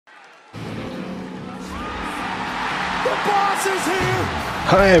boss is here!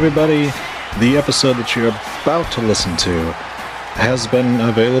 Hi everybody, the episode that you're about to listen to has been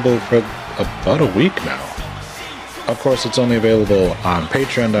available for about a week now. Of course, it's only available on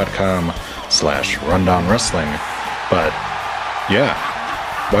patreon.com/rundownwrestling, but yeah,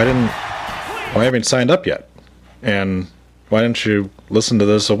 why haven't you signed up yet? And why didn't you listen to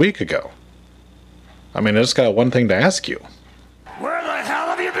this a week ago? I mean, I just got one thing to ask you. Where the hell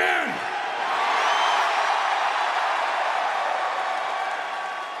have you been?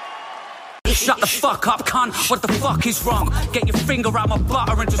 Shut the fuck up, cunt. What the fuck is wrong? Get your finger out my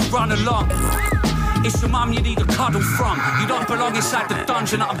butter and just run along. It's your mum you need a cuddle from. You don't belong inside the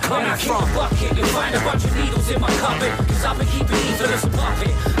dungeon that I'm coming from. Bucket, you'll find a bunch of needles in my cupboard, cause I've been keeping evil as a puppet.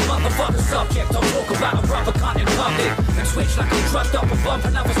 Motherfucker subject, I'll talk about a rubber cunt in public and switch like I'm drugged up and bump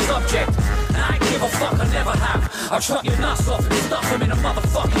another subject. And I ain't give a fuck, I never have. I'll chop your nuts off and stuff them in a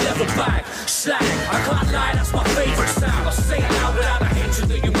motherfucking leather bag. Slang, I can't lie, that's my favourite sound. I'll say it out without a hatred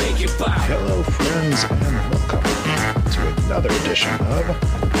that you make it bow. Hello friends and welcome to another edition of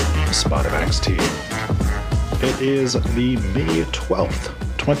The Spot of NXT. It is the May 12th,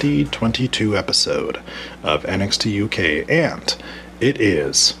 2022 episode of NXT UK, and it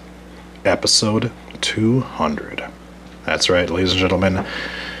is episode 200. That's right, ladies and gentlemen,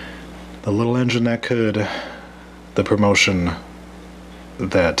 the little engine that could, the promotion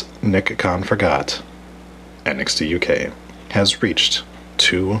that Nick Khan forgot, NXT UK, has reached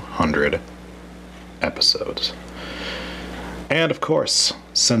 200 episodes. And of course,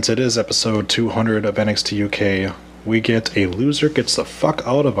 since it is episode 200 of NXT UK, we get a loser gets the fuck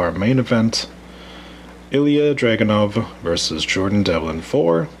out of our main event, Ilya Dragunov versus Jordan Devlin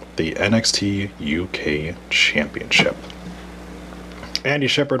for the NXT UK Championship. Andy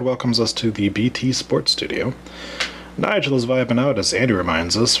Shepard welcomes us to the BT Sports Studio. Nigel is vibing out as Andy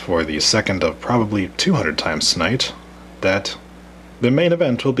reminds us for the second of probably 200 times tonight that the main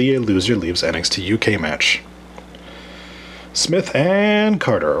event will be a loser leaves NXT UK match. Smith and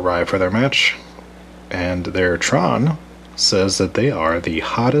Carter arrive for their match, and their Tron says that they are the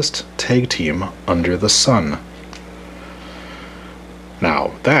hottest tag team under the sun.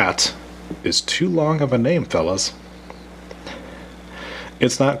 Now, that is too long of a name, fellas.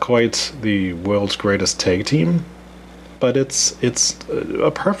 It's not quite the world's greatest tag team, but it's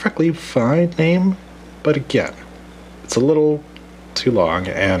a perfectly fine name, but again, it's a little too long,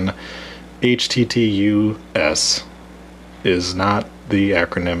 and HTTUS is not the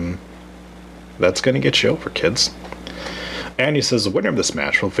acronym that's going to get you over, kids. And he says the winner of this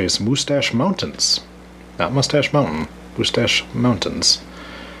match will face Mustache Mountains. Not Mustache Mountain, Mustache Mountains.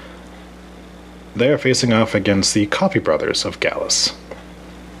 They are facing off against the Coffee Brothers of Gallus.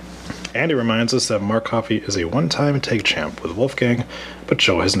 Andy reminds us that Mark Coffey is a one-time tag champ with Wolfgang, but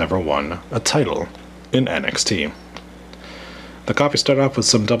Joe has never won a title in NXT. The Coffee start off with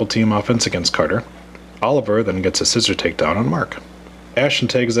some double-team offense against Carter. Oliver then gets a scissor takedown on Mark. Ashton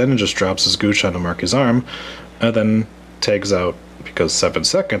tags in and just drops his gooch onto Marky's arm, and then tags out because 7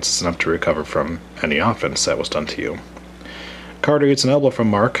 seconds is enough to recover from any offense that was done to you. Carter gets an elbow from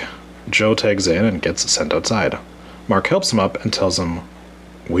Mark. Joe tags in and gets sent outside. Mark helps him up and tells him,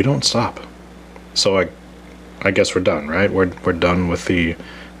 "We don't stop." So I guess we're done, right? We're done with the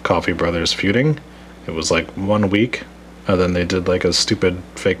Coffee Brothers feuding. It was like 1 week. And then they did like a stupid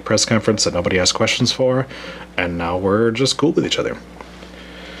fake press conference that nobody asked questions for, and now we're just cool with each other.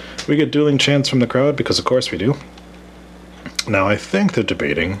 We get dueling chants from the crowd, because of course we do. Now I think they're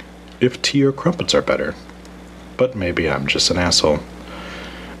debating if tea or crumpets are better, but maybe I'm just an asshole.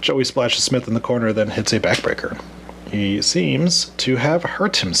 Joey splashes Smith in the corner, then hits a backbreaker. He seems to have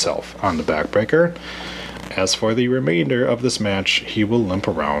hurt himself on the backbreaker. As for the remainder of this match, he will limp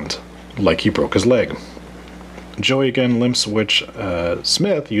around like he broke his leg. Joey again limps, which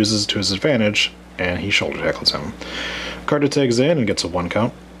Smith uses to his advantage, and he shoulder tackles him. Carter tags in and gets a 1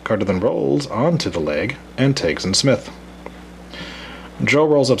 count. Carter then rolls onto the leg and tags in Smith. Joe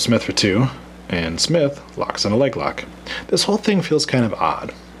rolls up Smith for 2, and Smith locks in a leg lock. This whole thing feels kind of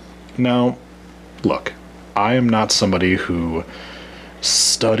odd. Now, look, I am not somebody who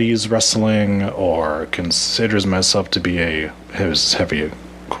studies wrestling or considers myself to be here's heavy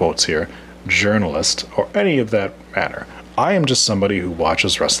quotes here, journalist, or any of that matter. I am just somebody who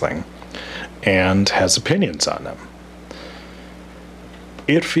watches wrestling and has opinions on them.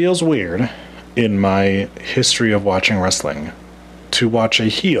 It feels weird in my history of watching wrestling to watch a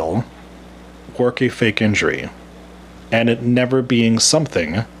heel work a fake injury and it never being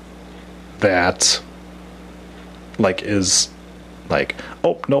something that is like,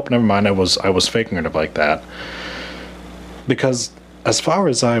 oh nope, never mind, I was faking it like that. Because as far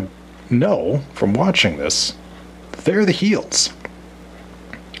as I know from watching this, They're the heels.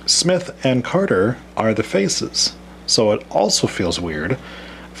 Smith and Carter are the faces. So it also feels weird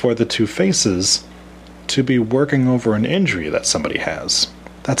for the two faces to be working over an injury that somebody has.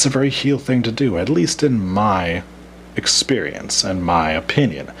 That's a very heel thing to do, at least in my experience and my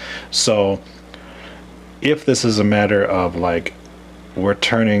opinion. So if this is a matter of like we're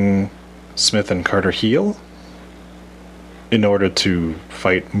turning Smith and Carter heel in order to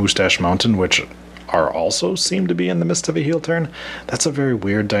fight Mustache Mountain, which are also seem to be in the midst of a heel turn, that's a very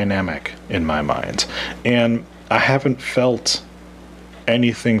weird dynamic in my mind. And I haven't felt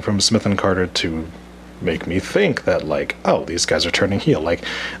anything from Smith and Carter to make me think that, like, oh, these guys are turning heel. Like,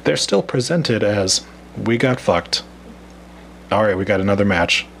 they're still presented as, we got fucked. Alright, we got another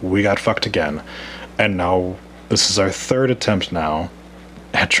match. We got fucked again. And now, this is our third attempt now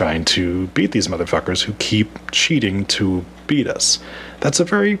at trying to beat these motherfuckers who keep cheating to beat us. That's a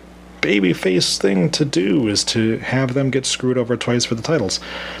very babyface thing to do, is to have them get screwed over twice for the titles.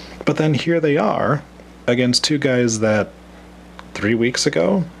 But then here they are, against two guys that 3 weeks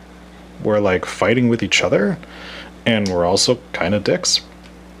ago were like fighting with each other and were also kind of dicks.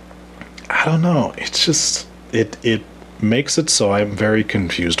 I don't know. It's just it makes it so I'm very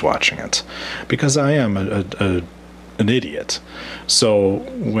confused watching it, because I am an idiot. So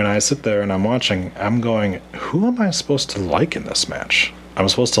when I sit there and I'm watching, I'm going, who am I supposed to like in this match? I'm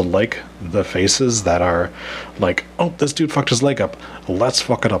supposed to like the faces that are like, oh, this dude fucked his leg up, let's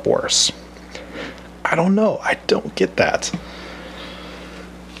fuck it up worse. I don't know. I don't get that.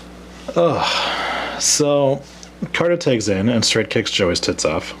 Ugh. So Carter tags in and straight kicks Joey's tits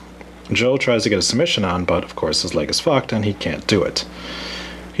off. Joe tries to get a submission on, but of course his leg is fucked and he can't do it.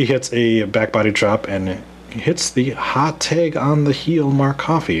 He hits a back body drop and hits the hot tag on the heel Mark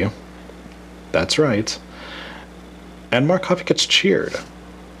Coffey. That's right. And Mark Coffey gets cheered,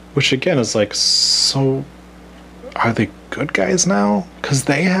 which again is like, so are they good guys now? Because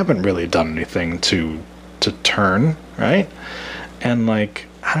they haven't really done anything to turn, right? And like,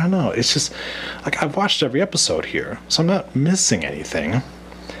 I don't know, it's just like, I've watched every episode here, so I'm not missing anything.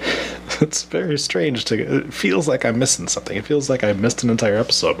 It's very strange it feels like I'm missing something. It feels like I missed an entire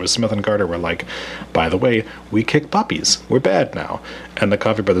episode where Smith and Carter were like, by the way, we kick puppies, we're bad now. And the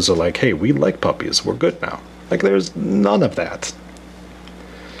Coffey brothers are like, hey, we like puppies, we're good now. Like, there's none of that.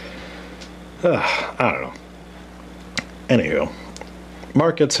 I don't know. Anywho,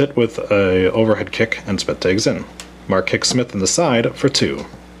 Mark gets hit with a overhead kick and Smith tags in. Mark kicks Smith in the side for 2.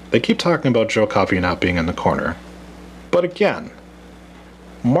 They keep talking about Joe Coffey not being in the corner. But again,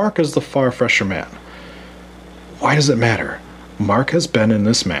 Mark is the far fresher man. Why does it matter? Mark has been in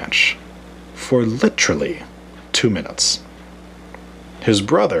this match for literally 2 minutes. His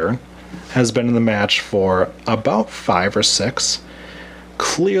brother has been in the match for about 5 or 6,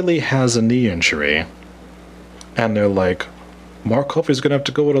 clearly has a knee injury, and they're like, Mark Coffey's gonna have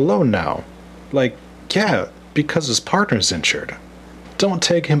to go it alone now. Like, yeah, because his partner's injured. Don't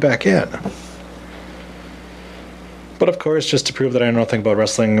take him back in. But of course, just to prove that I know nothing about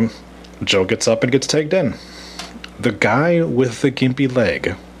wrestling, Joe gets up and gets tagged in. The guy with the gimpy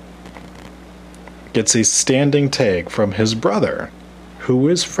leg gets a standing tag from his brother, who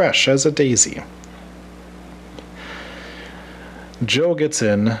is fresh as a daisy. Joe gets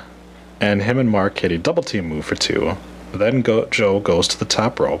in, and him and Mark hit a double team move for 2. Then Joe goes to the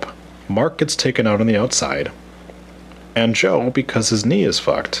top rope. Mark gets taken out on the outside. And Joe, because his knee is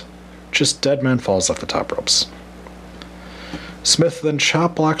fucked, just dead man falls off the top ropes. Smith then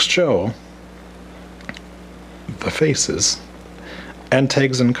chop blocks Joe, the faces, and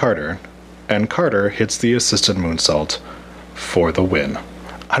tags in Carter. And Carter hits the assisted moonsault for the win.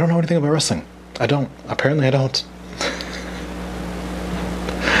 I don't know anything about wrestling. I don't. Apparently I don't.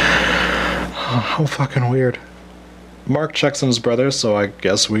 How fucking weird. Mark checks on his brother, so I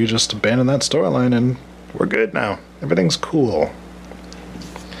guess we just abandon that storyline and we're good now. Everything's cool.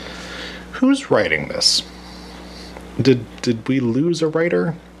 Who's writing this? Did we lose a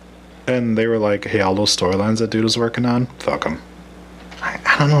writer? And they were like, hey, all those storylines that dude was working on, fuck them.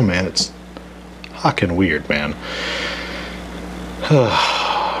 I don't know, man. It's fucking weird, man.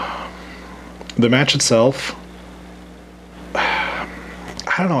 The match itself, I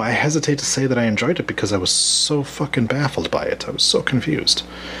don't know, I hesitate to say that I enjoyed it because I was so fucking baffled by it. I was so confused.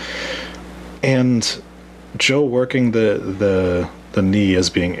 And Joe working the knee as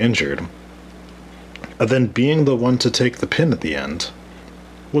being injured, and then being the one to take the pin at the end,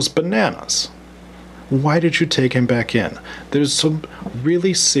 was bananas. Why did you take him back in? There's some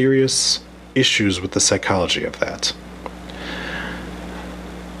really serious issues with the psychology of that.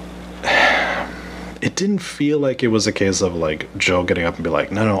 it didn't feel like it was a case of like Joe getting up and be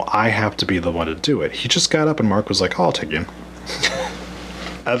like, no, I have to be the one to do it. He just got up and Mark was like, I'll take you.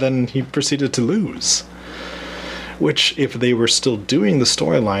 And then he proceeded to lose. Which, if they were still doing the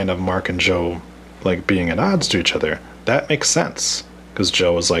storyline of Mark and Joe like being at odds to each other, that makes sense. Because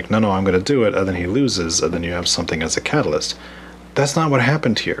Joe was like, no, I'm going to do it, and then he loses, and then you have something as a catalyst. That's not what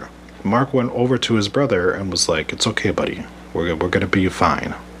happened here. Mark went over to his brother and was like, it's okay, buddy. We're going to be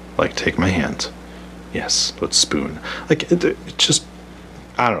fine. Like, take my hand. Yes, let's spoon. Like, it just,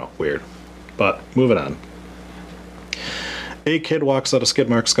 I don't know, weird. But, moving on. A kid walks out of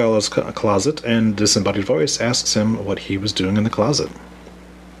Skidmark Scala's closet, and Disembodied Voice asks him what he was doing in the closet.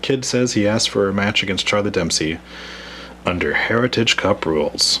 Kid says he asked for a match against Charlie Dempsey under Heritage Cup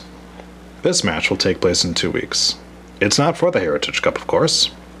rules. This match will take place in 2 weeks. It's not for the Heritage Cup, of course,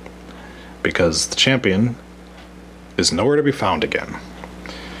 because the champion is nowhere to be found again.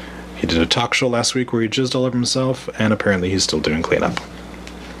 He did a talk show last week where he jizzed all over himself, and apparently he's still doing cleanup.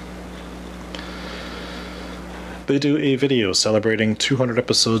 They do a video celebrating 200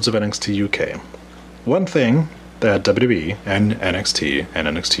 episodes of NXT UK. One thing that WWE and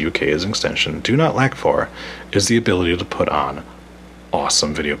NXT UK as an extension do not lack for is the ability to put on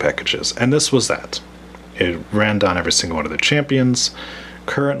awesome video packages. And this was that. It ran down every single one of the champions,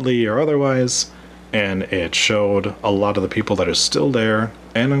 currently or otherwise, and it showed a lot of the people that are still there,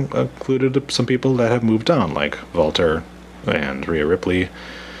 and included some people that have moved on, like Walter and Rhea Ripley.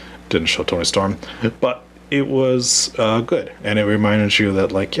 Didn't show Toni Storm, but it was good, and it reminded you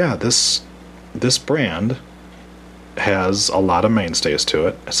that, like, yeah, this brand has a lot of mainstays to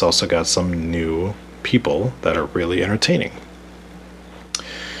it. It's also got some new people that are really entertaining.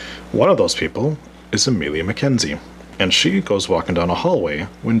 One of those people is Amelia McKenzie, and she goes walking down a hallway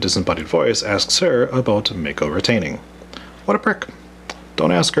when Disembodied Voice asks her about Mako retaining. What a prick.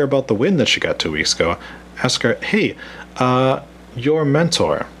 Don't ask her about the win that she got 2 weeks ago. Ask her, hey, your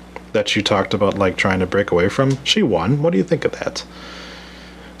mentor that you talked about, like, trying to break away from, she won. What do you think of that?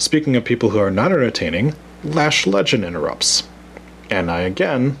 Speaking of people who are not entertaining, Lash Legend interrupts. And I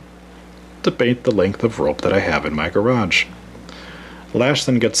again debate the length of rope that I have in my garage. Lash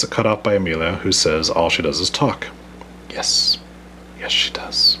then gets cut off by Amelia, who says all she does is talk. Yes. Yes, she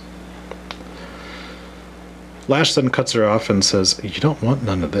does. Lash then cuts her off and says, you don't want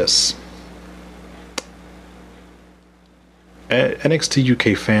none of this. NXT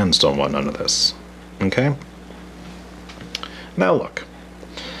UK fans don't want none of this. Okay? Now look.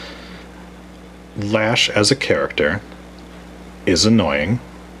 Lash as a character is annoying,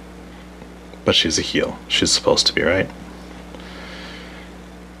 but she's a heel. She's supposed to be, right?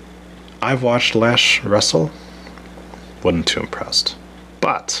 I've watched Lash wrestle. Wasn't too impressed.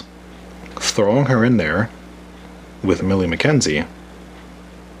 But throwing her in there with Millie McKenzie,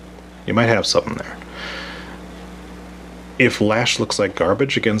 you might have something there. If Lash looks like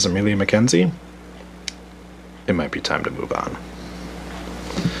garbage against Amelia McKenzie, it might be time to move on.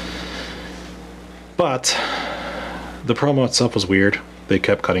 But the promo itself was weird. They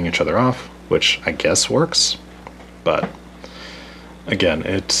kept cutting each other off, which I guess works. But again,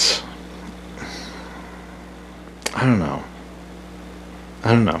 it's... I don't know.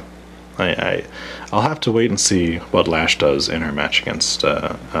 I'll have to wait and see what Lash does in her match against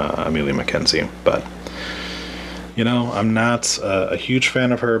Amelia McKenzie. But, you know, I'm not a huge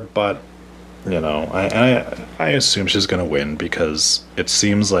fan of her, but, you know, I assume she's going to win because it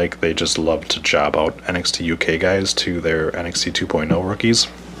seems like they just love to job out NXT UK guys to their NXT 2.0 rookies.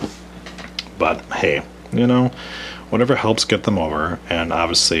 But, hey, you know, whatever helps get them over, and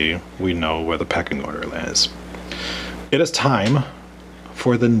obviously we know where the pecking order lies. It is time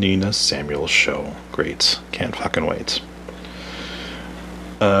for the Nina Samuels show. Great. Can't fucking wait.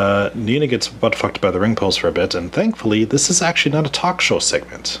 Nina gets butt-fucked by the ring post for a bit, and thankfully, this is actually not a talk show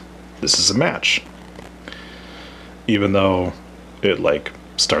segment. This is a match. Even though it, like,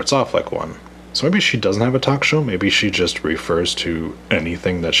 starts off like one. So maybe she doesn't have a talk show. Maybe she just refers to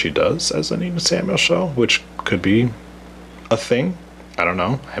anything that she does as a Nina Samuels show, which could be a thing. I don't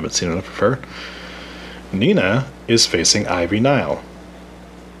know. I haven't seen enough of her. Nina is facing Ivy Nile.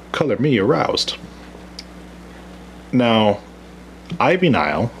 Color me aroused. Now, Ivy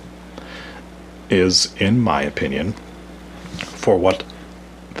Nile is, in my opinion, for what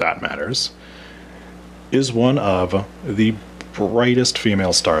that matters, is one of the brightest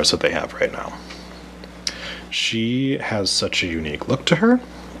female stars that they have right now. She has such a unique look to her.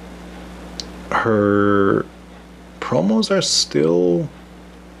 Her promos are still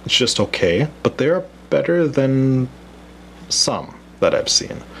just okay, but they're better than some that I've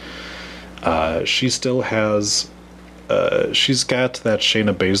seen. She still has she's got that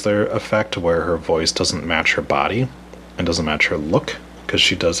Shayna Baszler effect where her voice doesn't match her body and doesn't match her look, because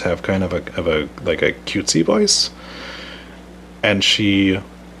she does have kind of a like a cutesy voice, and she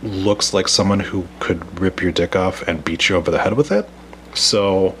looks like someone who could rip your dick off and beat you over the head with it.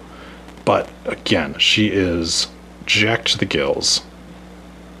 So, but again, she is jacked to the gills.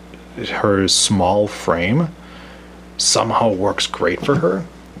 Her small frame somehow works great for her,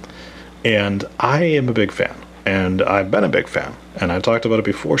 and I am a big fan, and I've been a big fan, and I talked about it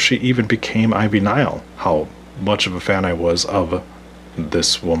before she even became Ivy Nile, how much of a fan I was of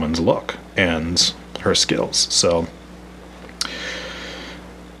this woman's look and her skills. So,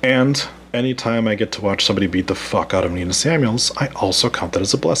 and anytime I get to watch somebody beat the fuck out of Nina Samuels, I also count that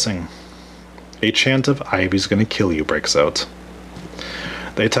as a blessing. A chant of "Ivy's gonna kill you" breaks out.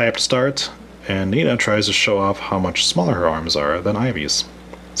 They tie up to start, and Nina tries to show off how much smaller her arms are than Ivy's.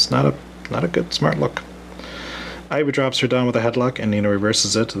 It's not a good, smart look. Ivy drops her down with a headlock, and Nina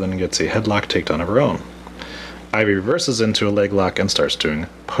reverses it, then gets a headlock takedown of her own. Ivy reverses into a leg lock and starts doing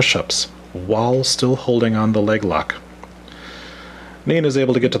push-ups, while still holding on the leg lock. Nina is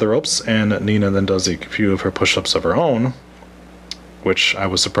able to get to the ropes, and Nina then does a few of her push-ups of her own, which I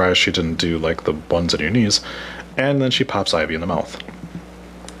was surprised she didn't do, like the ones on your knees, and then she pops Ivy in the mouth.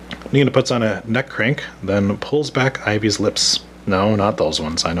 Nina puts on a neck crank, then pulls back Ivy's lips. No, not those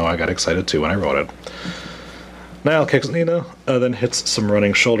ones. I know I got excited too when I wrote it. Niall kicks Nina, then hits some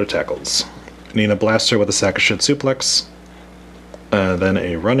running shoulder tackles. Nina blasts her with a sack of shit suplex, then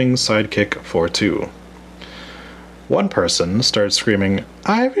a running sidekick for 2. One person starts screaming,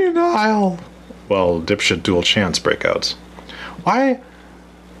 "Ivy Nile!" while dipshit dual chants break out. Why?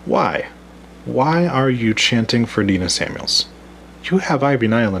 Why are you chanting for Nina Samuels? You have Ivy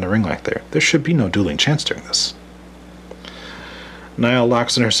Nile in a ring like there. There should be no dueling chants during this. Nile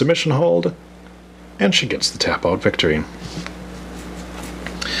locks in her submission hold, and she gets the tap-out victory.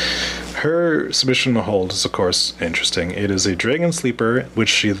 Her submission hold is, of course, interesting. It is a dragon sleeper, which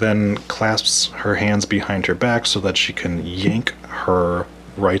she then clasps her hands behind her back so that she can yank her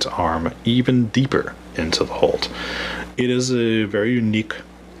right arm even deeper into the hold. It is a very unique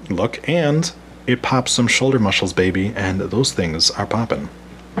look, and it pops some shoulder muscles, baby, and those things are popping.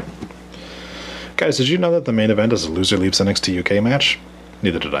 Guys, did you know that the main event is a loser leaves NXT UK match?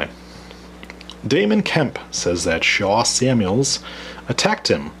 Neither did I. Damon Kemp says that Shaw Samuels attacked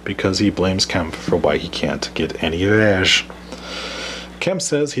him because he blames Kemp for why he can't get any revenge. Kemp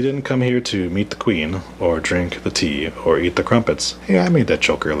says he didn't come here to meet the Queen, or drink the tea, or eat the crumpets. Hey, I made that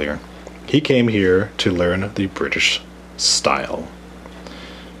joke earlier. He came here to learn the British style.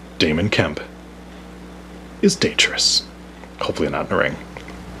 Damon Kemp is dangerous. Hopefully not in a ring.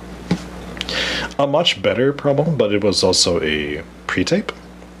 A much better promo, but it was also a pre-tape.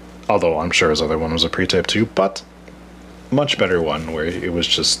 Although I'm sure his other one was a pre-tape too, but much better one where it was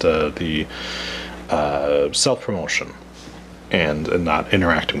just the self-promotion and not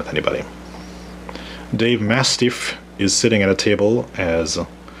interacting with anybody. Dave Mastiff is sitting at a table as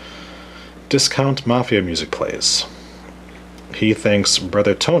discount mafia music plays. He thanks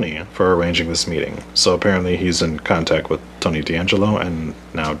Brother Tony for arranging this meeting. So apparently he's in contact with Tony D'Angelo, and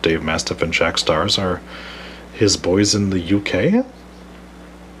now Dave Mastiff and Jack Stars are his boys in the UK?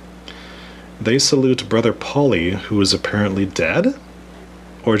 They salute Brother Paulie, who is apparently dead?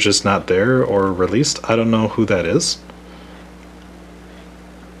 Or just not there, or released? I don't know who that is.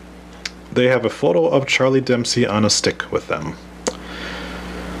 They have a photo of Charlie Dempsey on a stick with them.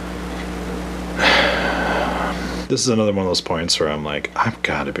 This is another one of those points where I'm like, I've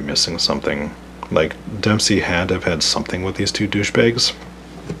got to be missing something. Like, Dempsey had to have had something with these two douchebags.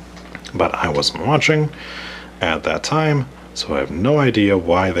 But I wasn't watching at that time, so I have no idea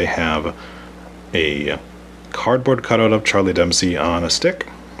why they have a cardboard cutout of Charlie Dempsey on a stick.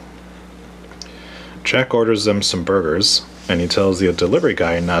 Jack orders them some burgers, and he tells the delivery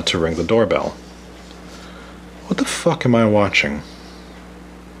guy not to ring the doorbell. What the fuck am I watching?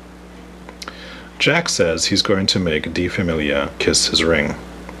 Jack says he's going to make Di Familia kiss his ring.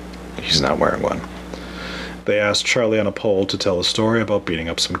 He's not wearing one. They ask Charlie on a pole to tell a story about beating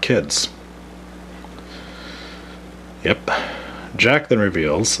up some kids. Yep. Jack then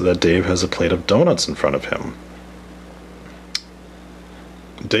reveals that Dave has a plate of donuts in front of him.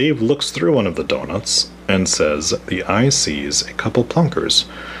 Dave looks through one of the donuts and says the eye sees a couple plunkers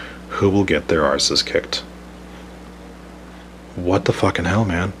who will get their arses kicked. What the fucking hell,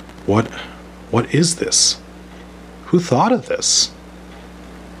 man? What is this? Who thought of this?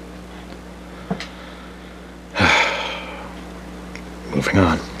 Moving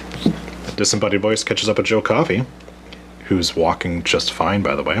on. The disembodied voice catches up with Joe Coffey, who's walking just fine,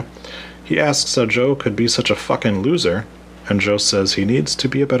 by the way. He asks how Joe could be such a fucking loser, and Joe says he needs to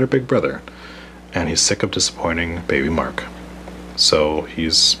be a better big brother, and he's sick of disappointing baby Mark. So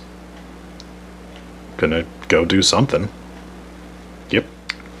he's gonna go do something. Yep.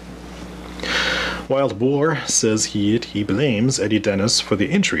 Wild Boar says he blames Eddie Dennis for the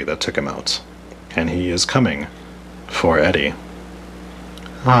injury that took him out, and he is coming for Eddie.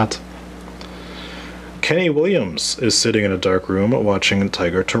 Hot. Kenny Williams is sitting in a dark room watching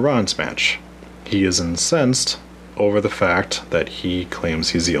Tiger Turan's match. He is incensed over the fact that he claims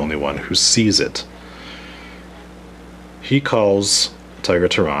he's the only one who sees it. He calls Tiger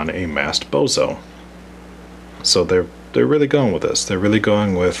Turan a masked bozo. So they're really going with this. They're really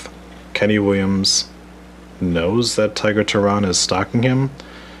going with Kenny Williams knows that Tiger Turan is stalking him,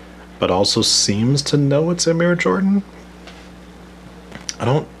 but also seems to know it's Amir Jordan.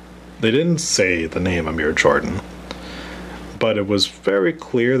 They didn't say the name Amir Jordan, but it was very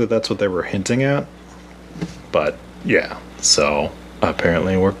clear that that's what they were hinting at. But yeah, so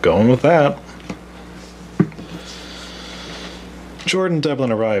apparently we're going with that. Jordan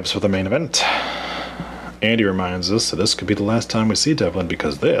Devlin arrives for the main event. Andy reminds us that this could be the last time we see Devlin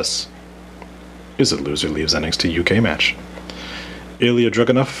because this is a loser leaves NXT UK match. Ilya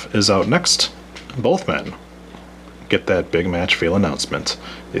Dragunov is out next. Both men get that big match feel announcement.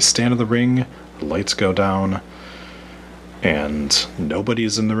 They stand in the ring, the lights go down, and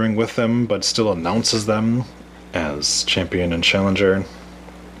nobody's in the ring with them, but still announces them as champion and challenger.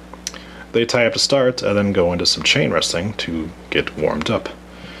 They tie up to start, and then go into some chain wrestling to get warmed up.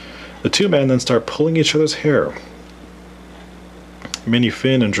 The two men then start pulling each other's hair. Mini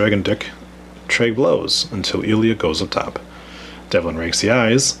Finn and Dragon Dick trade blows until Ilya goes up top. Devlin rakes the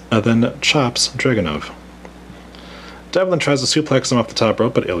eyes, and then chops Dragunov. Devlin tries to suplex him off the top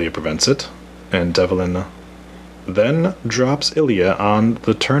rope, but Ilya prevents it, and Devlin then drops Ilya on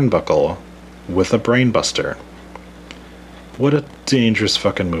the turnbuckle with a brainbuster. What a dangerous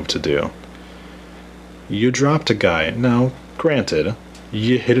fucking move to do. You dropped a guy. Now, granted,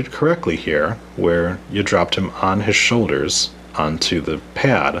 you hit it correctly here, where you dropped him on his shoulders onto the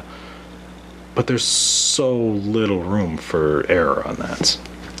pad, but there's so little room for error on that.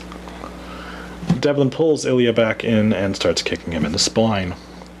 Devlin pulls Ilya back in and starts kicking him in the spine.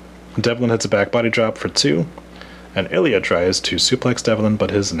 Devlin hits a back body drop for 2, and Ilya tries to suplex Devlin,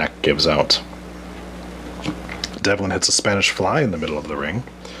 but his neck gives out. Devlin hits a Spanish fly in the middle of the ring,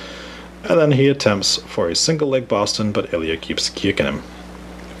 and then he attempts for a single leg Boston, but Ilya keeps kicking him.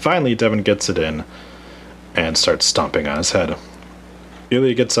 Finally, Devlin gets it in and starts stomping on his head.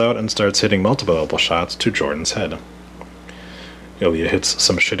 Ilya gets out and starts hitting multiple elbow shots to Jordan's head. Ilya hits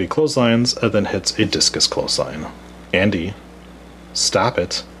some shitty clotheslines and then hits a discus clothesline. Andy, stop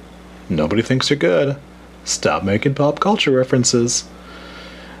it. Nobody thinks you're good. Stop making pop culture references.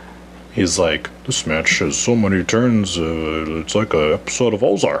 He's like, this match has so many turns, it's like an episode of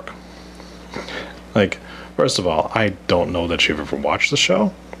Ozark. Like, first of all, I don't know that you've ever watched the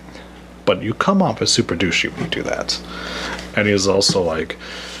show, but you come off as super douchey when you do that. And he's also like,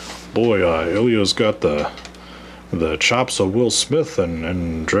 boy, Ilya's got the chops of Will Smith,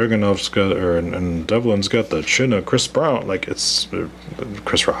 and Dragunov's got, and Devlin's got the chin of Chris Brown. Like, it's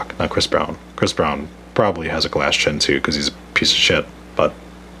Chris Rock, not Chris Brown. Chris Brown probably has a glass chin too, because he's a piece of shit, but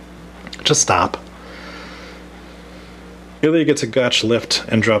just stop. Ilya gets a gotch lift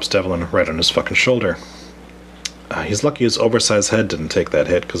and drops Devlin right on his fucking shoulder. He's lucky his oversized head didn't take that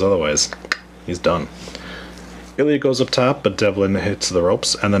hit, because otherwise, he's done. Ilya goes up top, but Devlin hits the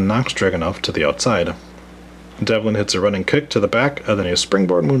ropes and then knocks Dragunov to the outside. Devlin hits a running kick to the back and then a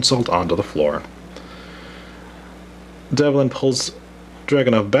springboard moonsault onto the floor. Devlin pulls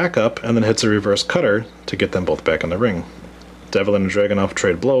Dragunov back up and then hits a reverse cutter to get them both back in the ring. Devlin and Dragunov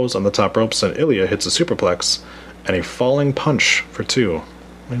trade blows on the top ropes, and Ilya hits a superplex and a falling punch for 2.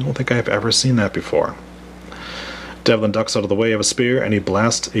 I don't think I've ever seen that before. Devlin ducks out of the way of a spear and he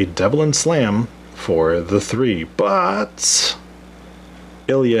blasts a Devlin slam for the 3, but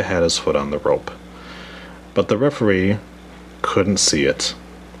Ilya had his foot on the rope. But the referee couldn't see it.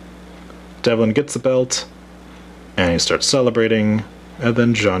 Devlin gets the belt and he starts celebrating, and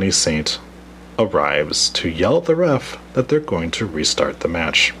then Johnny Saint arrives to yell at the ref that they're going to restart the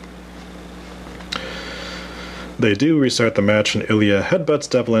match. They do restart the match, and Ilya headbutts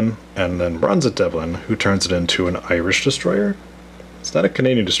Devlin and then runs at Devlin, who turns it into an Irish destroyer. It's not a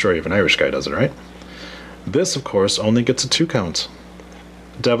Canadian destroyer if an Irish guy does it, right? This, of course, only gets a 2 count.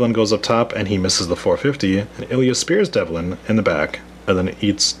 Devlin goes up top and he misses the 450, and Ilya spears Devlin in the back and then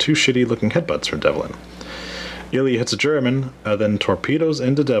eats 2 shitty looking headbutts from Devlin. Ilya hits a German and then torpedoes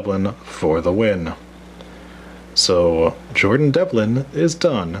into Devlin for the win. So Jordan Devlin is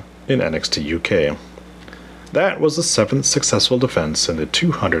done in NXT UK. That was the 7th successful defense in the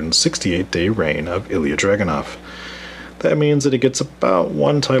 268-day reign of Ilya Dragunov. That means that he gets about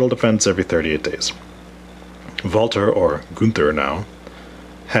 1 title defense every 38 days. Walter, or Gunther now,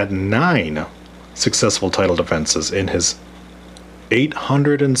 had 9 successful title defenses in his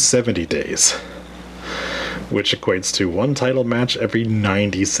 870 days, which equates to 1 title match every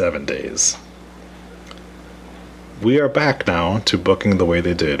 97 days. We are back now to booking the way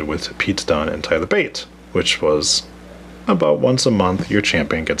they did with Pete Dunne and Tyler Bate, which was about once a month your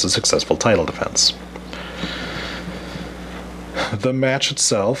champion gets a successful title defense. The match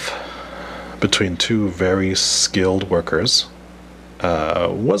itself, between 2 very skilled workers,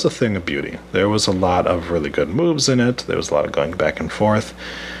 was a thing of beauty. There was a lot of really good moves in it. There was a lot of going back and forth.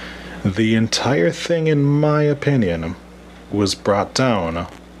 The entire thing, in my opinion, was brought down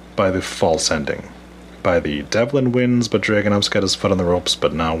by the false ending. By the Devlin wins, but Dragunov's got his foot on the ropes,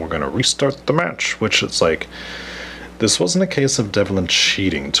 but now we're going to restart the match, which it's like, this wasn't a case of Devlin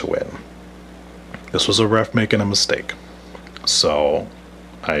cheating to win. This was a ref making a mistake. So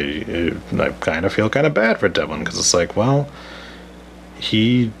I kind of feel kind of bad for Devlin, because it's like, well,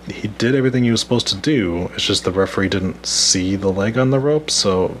 he did everything he was supposed to do. It's just the referee didn't see the leg on the rope,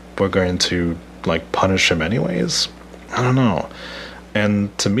 so we're going to like punish him anyways. I don't know.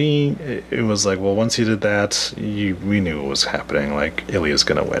 And to me, it was like, well, once he did that, we knew what was happening. Like, Ilya's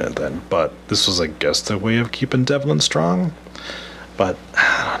gonna win it then. But this was, I guess, their way of keeping Devlin strong. But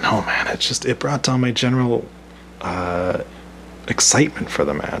I don't know, man. It brought down my general excitement for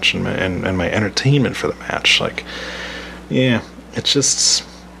the match and my entertainment for the match. Like, yeah. It's just,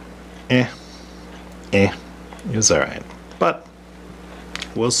 it was alright. But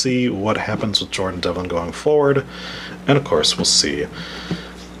we'll see what happens with Jordan Devlin going forward. And of course, we'll see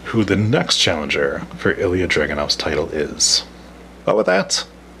who the next challenger for Ilya Dragunov's title is. But with that,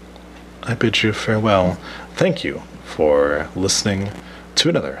 I bid you farewell. Thank you for listening to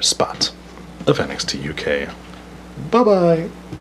another spot of NXT UK. Bye-bye!